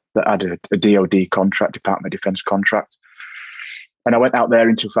Thrall that had a DoD contract, Department of Defense contract. And I went out there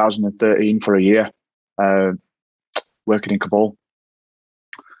in 2013 for a year, working in Kabul.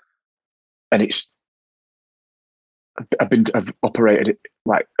 And I've operated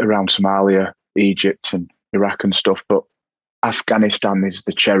like around Somalia, Egypt, and Iraq and stuff. But Afghanistan is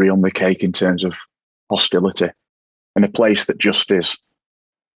the cherry on the cake in terms of hostility, and a place that just is.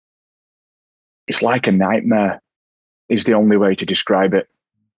 It's like a nightmare. Is the only way to describe it.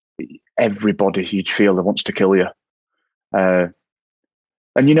 Everybody you'd feel that wants to kill you. And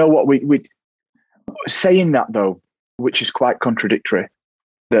you know what? We saying that though, which is quite contradictory,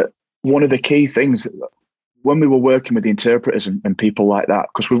 that one of the key things that when we were working with the interpreters and people like that,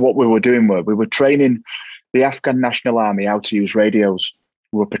 because what we were doing we were training the Afghan National Army how to use radios.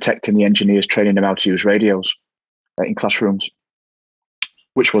 We were protecting the engineers, training them how to use radios in classrooms,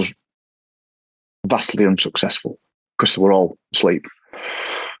 which was vastly unsuccessful because they were all asleep.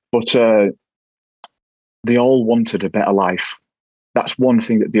 But they all wanted a better life. That's one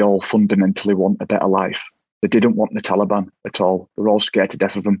thing that they all fundamentally want, a better life. They didn't want the Taliban at all. They were all scared to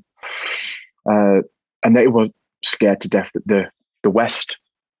death of them. And they were scared to death that the West,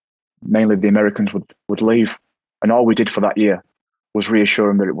 mainly the Americans, would leave. And all we did for that year was reassure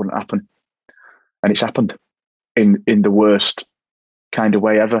them that it wouldn't happen. And it's happened in the worst kind of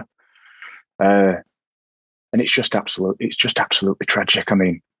way ever. And it's just absolutely tragic. I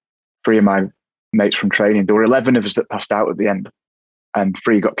mean, 3 of my mates from training, there were 11 of us that passed out at the end, and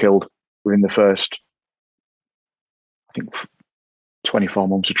 3 got killed within the first, I think, 24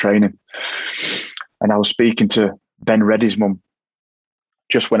 months of training. And I was speaking to Ben Reddy's mum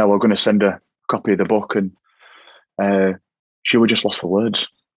just when I was going to send her a copy of the book, and she was just lost for words.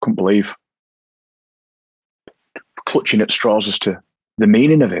 Couldn't believe, clutching at straws as to the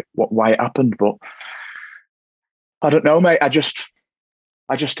meaning of it, why it happened. But I don't know, mate. I just,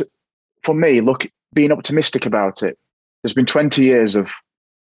 for me, look, being optimistic about it. There's been 20 years of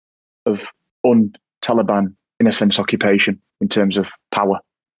un-Taliban, in a sense, occupation in terms of power.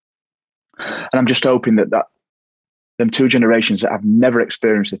 And I'm just hoping that them 2 generations that have never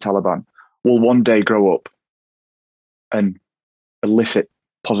experienced the Taliban will one day grow up and elicit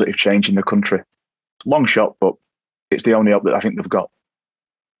positive change in the country. Long shot, but it's the only hope that I think they've got.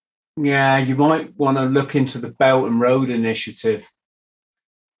 Yeah, you might want to look into the Belt and Road Initiative.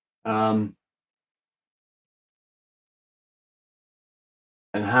 And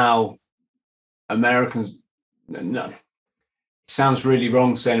how Americans, no, it sounds really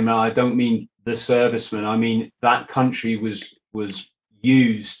wrong saying, I don't mean the servicemen. I mean, that country was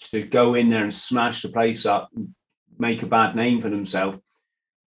used to go in there and smash the place up, and make a bad name for themselves,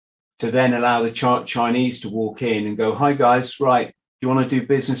 to then allow the Chinese to walk in and go, hi guys, right, do you want to do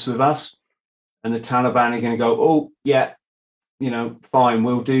business with us? And the Taliban are going to go, oh yeah, fine,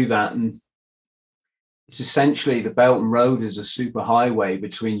 we'll do that. And it's essentially the Belt and Road is a super highway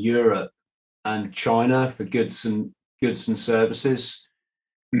between Europe and China for goods and services.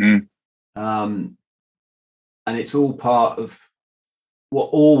 Mm-hmm. And it's all part of what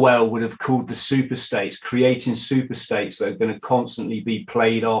Orwell would have called the super states, creating super states that are going to constantly be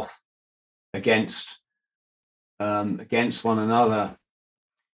played off against one another.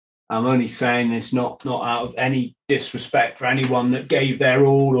 I'm only saying this not out of any disrespect for anyone that gave their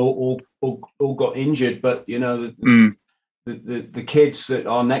all or got injured, but the kids that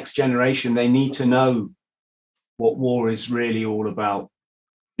are next generation, they need to know what war is really all about.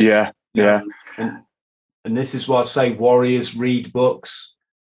 Yeah. And this is why I say warriors read books.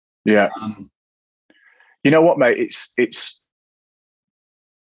 Yeah. You know what, mate? It's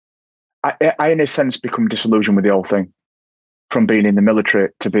I in a sense become disillusioned with the whole thing, from being in the military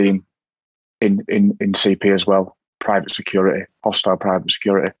to being in CP as well, private security, hostile private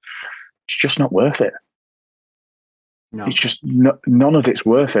security. It's just not worth it. No. It's just none of it's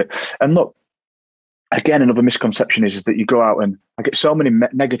worth it. And look, again, another misconception is that you go out, and I get so many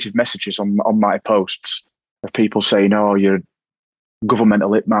negative messages on my posts of people saying, "Oh, you're a governmental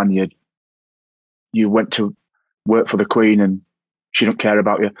hitman. You went to work for the Queen and she don't care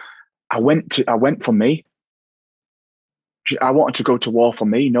about you." I went for me. I wanted to go to war for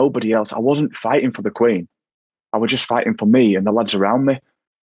me, nobody else. I wasn't fighting for the Queen. I was just fighting for me and the lads around me.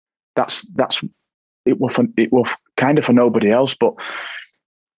 That's it was kind of for nobody else. But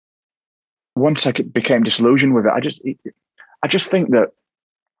once I became disillusioned with it, I just think that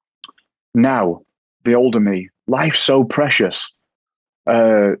now, the older me, life's so precious.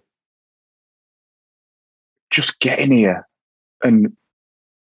 Just getting here and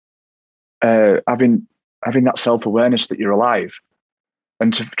having that self-awareness that you're alive,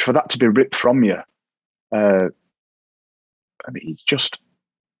 and for that to be ripped from you, I mean, it's just,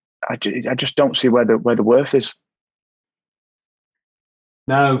 I just don't see where the worth is.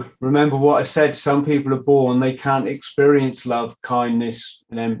 No, remember what I said. Some people are born, they can't experience love, kindness,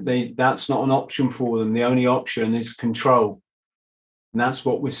 and that's not an option for them. The only option is control. And that's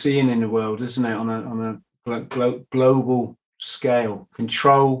what we're seeing in the world, isn't it? On a global scale,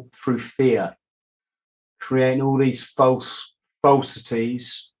 control through fear, creating all these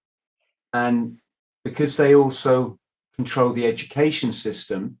falsities. And because they also control the education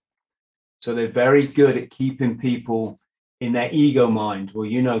system, so they're very good at keeping people in their ego mind. Well,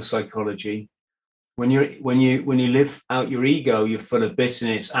 you know psychology. When you live out your ego, you're full of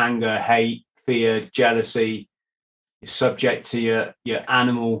bitterness, anger, hate, fear, jealousy. You're subject to your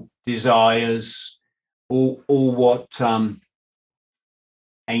animal desires, all what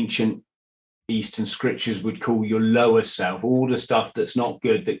ancient Eastern scriptures would call your lower self, all the stuff that's not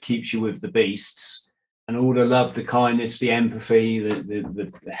good that keeps you with the beasts, and all the love, the kindness, the empathy,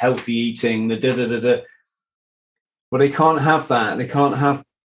 the healthy eating, the da-da-da-da. Well, they can't have that. They can't have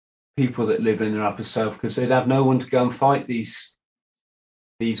people that live in their upper self because they'd have no one to go and fight these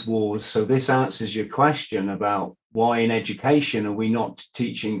wars. So this answers your question about why in education are we not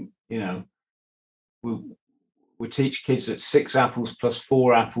teaching, we teach kids that 6 apples plus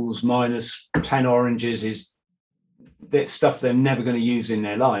 4 apples minus 10 oranges is that stuff they're never going to use in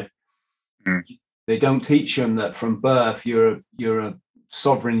their life. Mm. They don't teach them that from birth you're a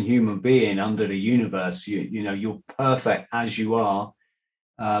sovereign human being under the universe. You're perfect as you are.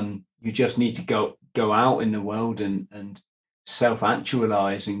 You just need to go out in the world and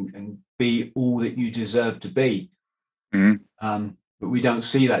self-actualize and be all that you deserve to be. But we don't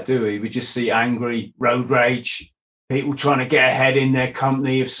see that, do we? We just see angry, road rage, people trying to get ahead in their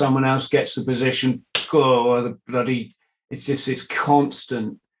company. If someone else gets the position, the bloody, it's just this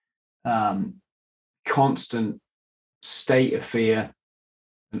constant state of fear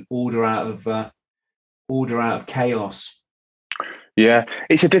and order out of chaos. Yeah,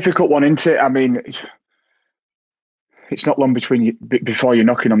 it's a difficult one, isn't it? I mean, it's not long before you're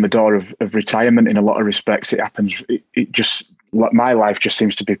knocking on the door of retirement. In a lot of respects, it happens. It just, my life just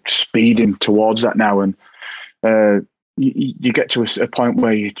seems to be speeding towards that now, and you get to a point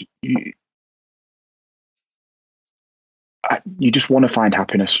where you just want to find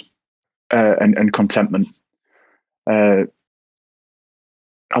happiness and contentment. I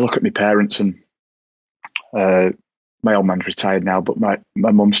look at my parents, and my old man's retired now, but my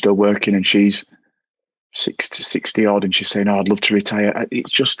mum's still working, and she's 60 odd, and she's saying, "Oh, I'd love to retire."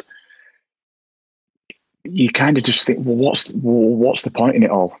 It's just, you kind of just think, well, what's the point in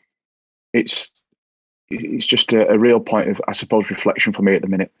it all? It's just a real point of, I suppose, reflection for me at the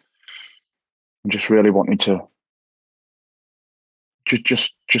minute. I'm just really wanting to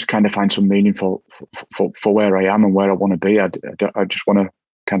just kind of find some meaning for where I am and where I want to be. I just want to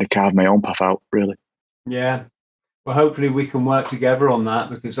kind of carve my own path out, really. Yeah. Well, hopefully we can work together on that,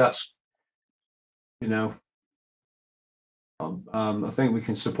 because that's, I think we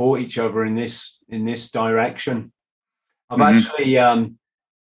can support each other in this direction. I've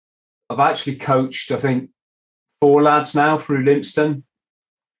actually coached, I think, 4 lads now through lympstone.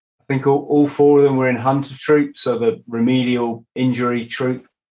 I think all 4 of them were in Hunter Troop, so the remedial injury troop,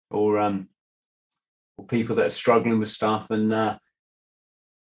 or people that are struggling with stuff. And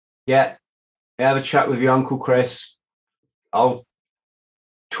have a chat with your Uncle Chris. I'll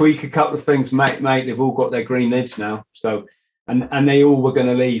tweak a couple of things, mate. They've all got their green lids now, so and they all were going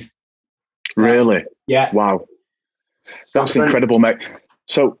to leave. Really? Yeah. Wow. That's incredible, mate.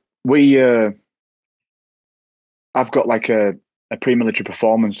 So I've got like a pre-military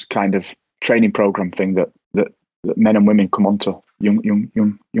performance kind of training program thing that men and women come onto, young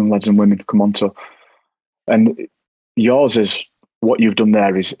lads and women come onto, and yours is, what you've done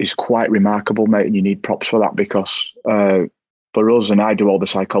there is quite remarkable, mate, and you need props for that, because for us, and I do all the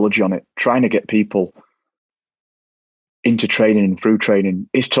psychology on it, trying to get people into training and through training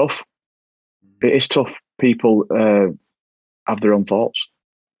is tough. It is tough. People have their own thoughts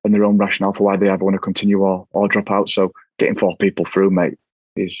and their own rationale for why they either want to continue or drop out. So getting 4 people through, mate,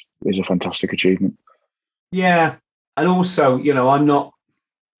 is a fantastic achievement. Yeah, and also, I'm not,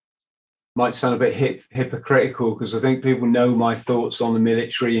 might sound a bit hypocritical because I think people know my thoughts on the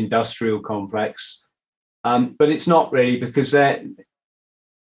military industrial complex. But it's not really, because they're,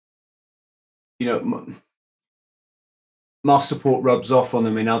 my support rubs off on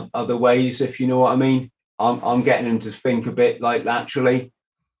them in other ways, if you know what I mean. I'm getting them to think a bit like laterally.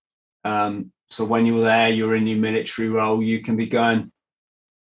 So when you're there, you're in your military role, you can be going,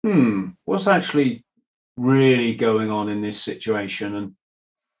 what's actually really going on in this situation? And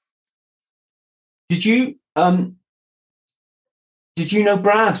did you know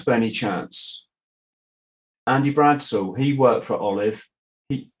Brad by any chance? Andy Bradshaw, he worked for Olive.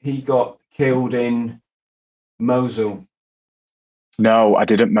 He got killed in Mosul. No, I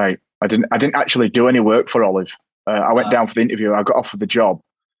didn't, mate. I didn't actually do any work for Olive. I went down for the interview. I got offered the job,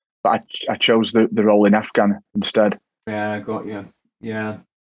 but I chose the role in Afghan instead. Yeah, I got you. Yeah.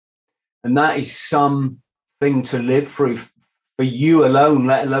 And that is something to live through for you alone,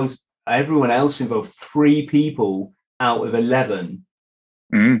 let alone everyone else involved. 3 people out of 11.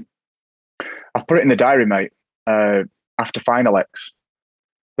 I've put it in the diary, mate. After Final X,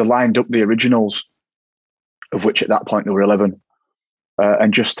 they lined up the originals, of which at that point there were 11,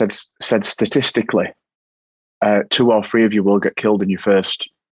 and just said statistically, 2 or 3 of you will get killed in your first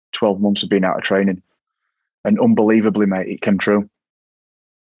 12 months of being out of training. And unbelievably, mate, it came true.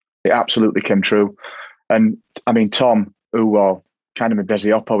 It absolutely came true. And I mean, Tom, who was kind of a Desi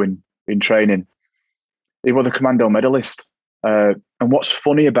Oppo in training, he was the commando medalist. And what's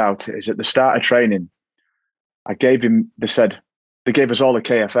funny about it is at the start of training, I gave him, they gave us all a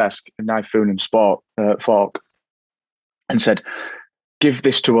KFS, a knife, spoon and fork, and said, give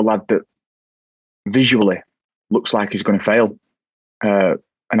this to a lad that visually looks like he's going to fail. And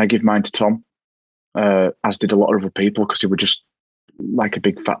I give mine to Tom, as did a lot of other people, because he was just like a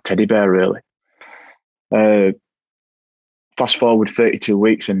big fat teddy bear, really. Fast forward 32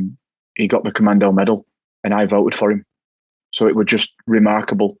 weeks and he got the commando medal and I voted for him. So it was just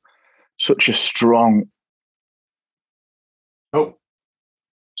remarkable. Such a strong... Oh.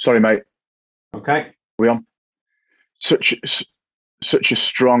 Sorry, mate. Okay. We on? Such a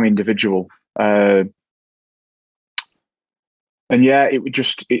strong individual. And yeah,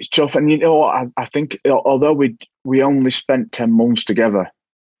 it's tough. And you know what? I think although we only spent 10 months together,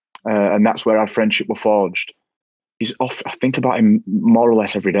 and that's where our friendship was forged, he's off. I think about him more or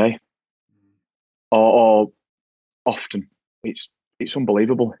less every day, or often. It's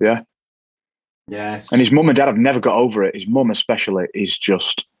unbelievable. Yeah. Yes. And his mum and dad have never got over it. His mum especially is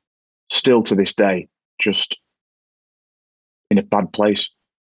just still to this day just in a bad place.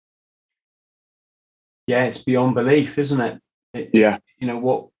 Yeah, it's beyond belief, isn't it? Yeah.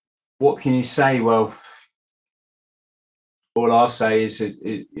 What can you say? Well, all I'll say is,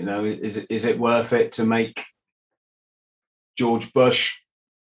 is it worth it to make George Bush,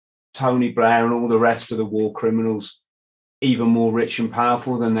 Tony Blair, and all the rest of the war criminals even more rich and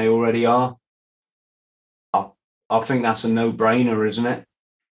powerful than they already are? I think that's a no-brainer, isn't it?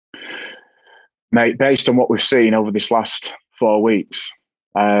 Mate, based on what we've seen over this last 4 weeks,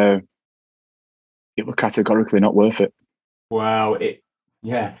 it was categorically not worth it. Wow. For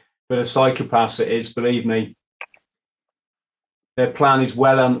the psychopaths it is, believe me. Their plan is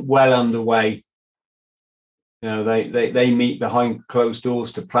well underway. They meet behind closed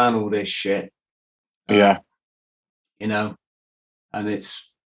doors to plan all this shit. Yeah. And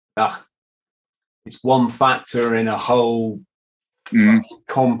it's one factor in a whole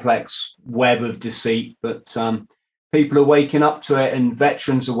complex web of deceit. But people are waking up to it, and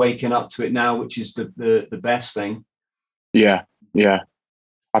veterans are waking up to it now, which is the best thing. Yeah.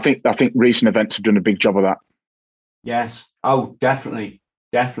 I think recent events have done a big job of that. Yes. Oh, definitely.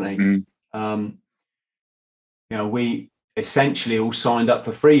 We essentially all signed up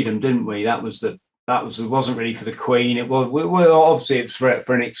for freedom, didn't we? It wasn't really for the Queen. It was, obviously it's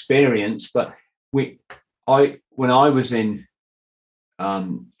for an experience, but when I was in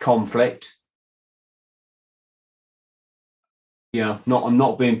conflict, I'm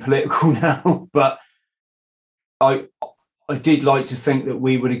not being political now, but I did like to think that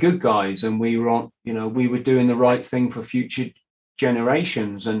we were the good guys, and we were we were doing the right thing for future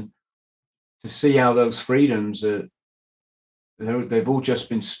generations. And to see how those freedoms they've all just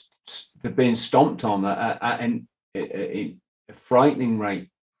been stomped on at a frightening rate.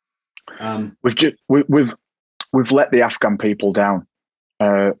 We've let the Afghan people down,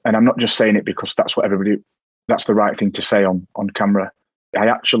 and I'm not just saying it because that's the right thing to say on camera. I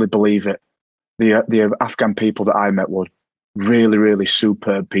actually believe it. The Afghan people that I met were really, really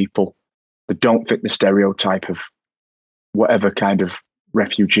superb people. They don't fit the stereotype of whatever kind of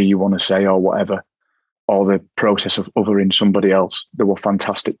refugee you want to say or whatever. or the process of othering somebody else. They were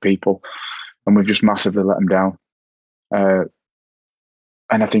fantastic people, and we've just massively let them down. And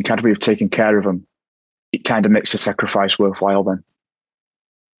I think had we have taken care of them, it kind of makes the sacrifice worthwhile then.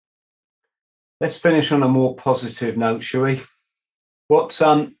 Let's finish on a more positive note, shall we? What's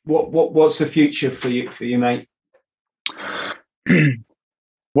the future for you, mate?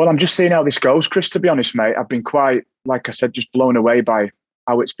 Well, I'm just seeing how this goes, Chris, to be honest, mate. I've been quite, like I said, just blown away by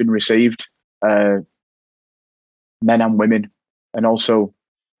how it's been received, men and women, and also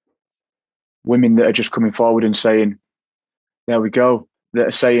women that are just coming forward and saying, there we go, that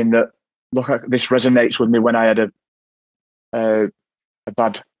are saying that, look, this resonates with me when I had a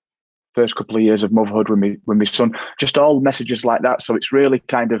bad first couple of years of motherhood with my son. Just all messages like that. So it's really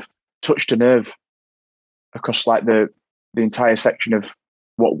kind of touched a nerve across like the entire section of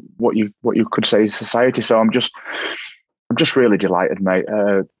what you could say is society. So I'm just really delighted, mate.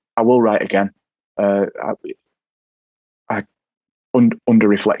 I will write again. Under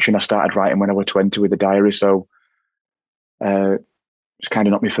reflection, I started writing when I was 20 with a diary. So it's kind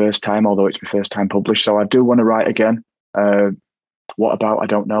of not my first time, although it's my first time published. So I do want to write again. What about? I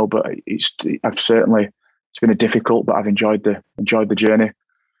don't know, but it's been a difficult, but I've enjoyed the journey.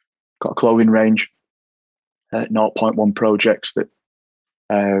 Got a clothing range, 0.1 projects that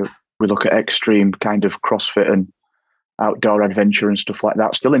we look at extreme kind of CrossFit and outdoor adventure and stuff like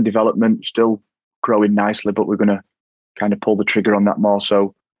that. Still in development, still growing nicely, but we're going to kind of pull the trigger on that more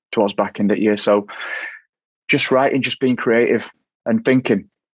so towards back end of the year. So just writing, just being creative and thinking.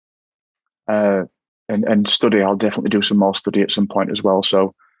 And study. I'll definitely do some more study at some point as well.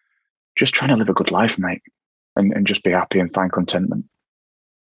 So just trying to live a good life, mate, and just be happy and find contentment.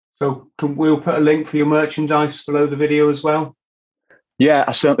 So we'll put a link for your merchandise below the video as well? Yeah,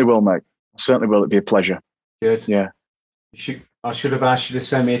 I certainly will, mate. I certainly will. It'd be a pleasure. Good. Yeah. I should have asked you to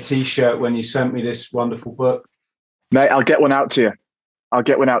send me a T-shirt when you sent me this wonderful book. Mate, I'll get one out to you.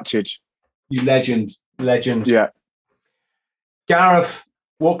 You legend. Yeah. Gareth,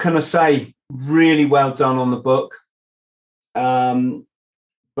 what can I say? Really well done on the book.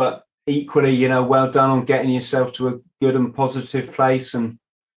 But equally, well done on getting yourself to a good and positive place. And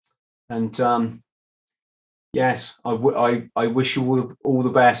yes, I wish you all the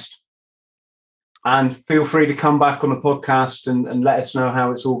best. And feel free to come back on the podcast and let us know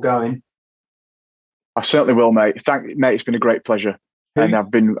how it's all going. I certainly will, mate. Mate, it's been a great pleasure. And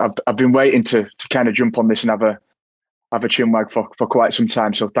I've been waiting to kind of jump on this and have a chinwag for quite some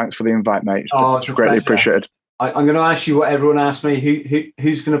time. So thanks for the invite, mate. It's greatly appreciated. I'm going to ask you what everyone asked me.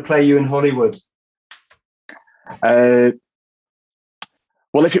 Who's going to play you in Hollywood? Well,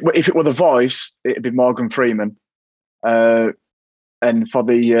 if it were The Voice, it'd be Morgan Freeman. And for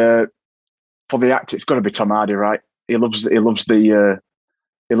the act, it's got to be Tom Hardy, right? He loves the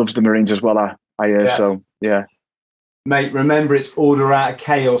Marines as well. I hear. Yeah. So yeah. Mate, remember it's order out of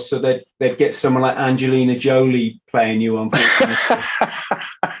chaos, so they'd get someone like Angelina Jolie playing you, unfortunately.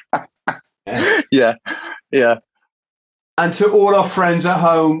 Yeah. And to all our friends at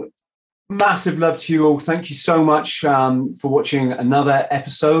home, massive love to you all. Thank you so much for watching another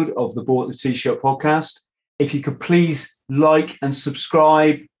episode of the Bought the T-Shirt podcast. If you could please like and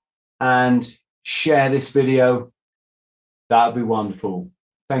subscribe and share this video, that would be wonderful.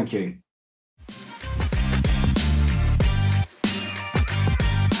 Thank you.